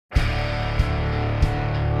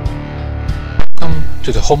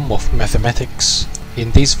to the home of mathematics.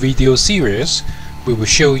 In this video series, we will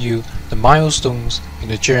show you the milestones in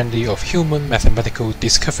the journey of human mathematical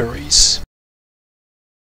discoveries.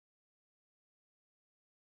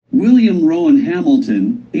 William Rowan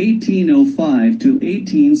Hamilton, 1805 to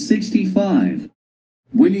 1865.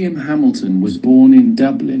 William Hamilton was born in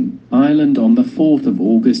Dublin, Ireland on the 4th of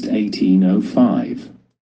August 1805.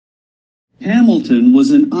 Hamilton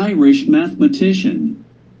was an Irish mathematician.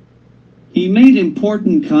 He made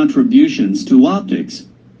important contributions to optics,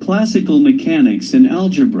 classical mechanics and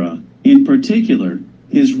algebra, in particular,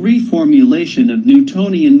 his reformulation of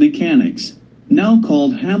Newtonian mechanics, now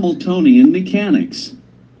called Hamiltonian Mechanics.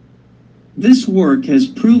 This work has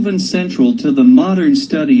proven central to the modern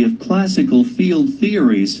study of classical field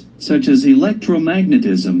theories, such as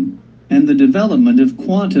electromagnetism, and the development of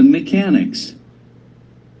quantum mechanics.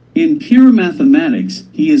 In pure mathematics,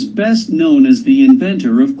 he is best known as the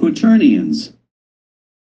inventor of quaternions.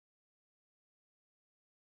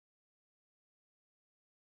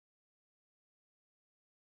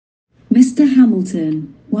 Mr.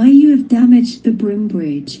 Hamilton, why you have damaged the Broom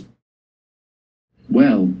Bridge?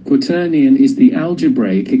 Well, Quaternion is the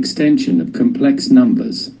algebraic extension of complex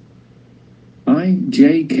numbers.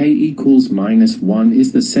 J(k) equals -1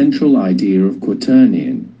 is the central idea of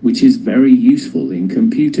Quaternion, which is very useful in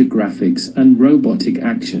computer graphics and robotic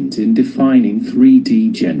actions in defining 3D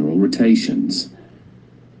general rotations.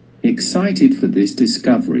 Excited for this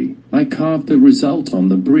discovery, I carved the result on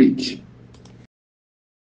the bridge.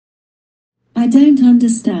 I don't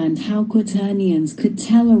understand how Quaternions could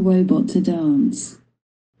tell a robot to dance.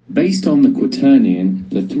 Based on the Quaternion,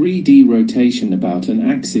 the 3D rotation about an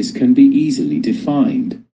axis can be easily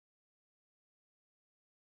defined.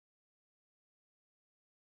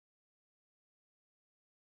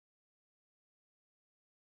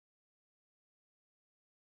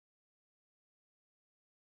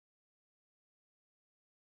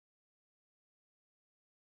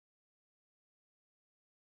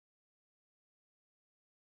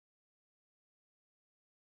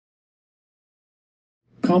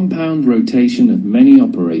 Compound rotation of many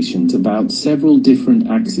operations about several different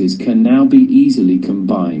axes can now be easily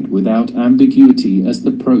combined without ambiguity, as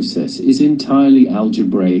the process is entirely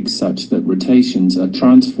algebraic such that rotations are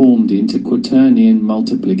transformed into Quaternion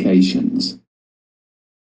multiplications.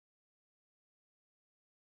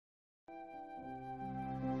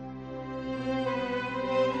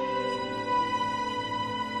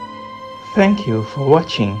 Thank you for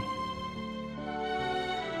watching.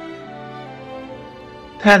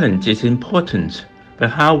 Talent is important,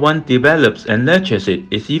 but how one develops and nurtures it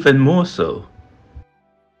is even more so.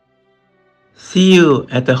 See you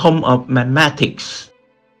at the home of mathematics.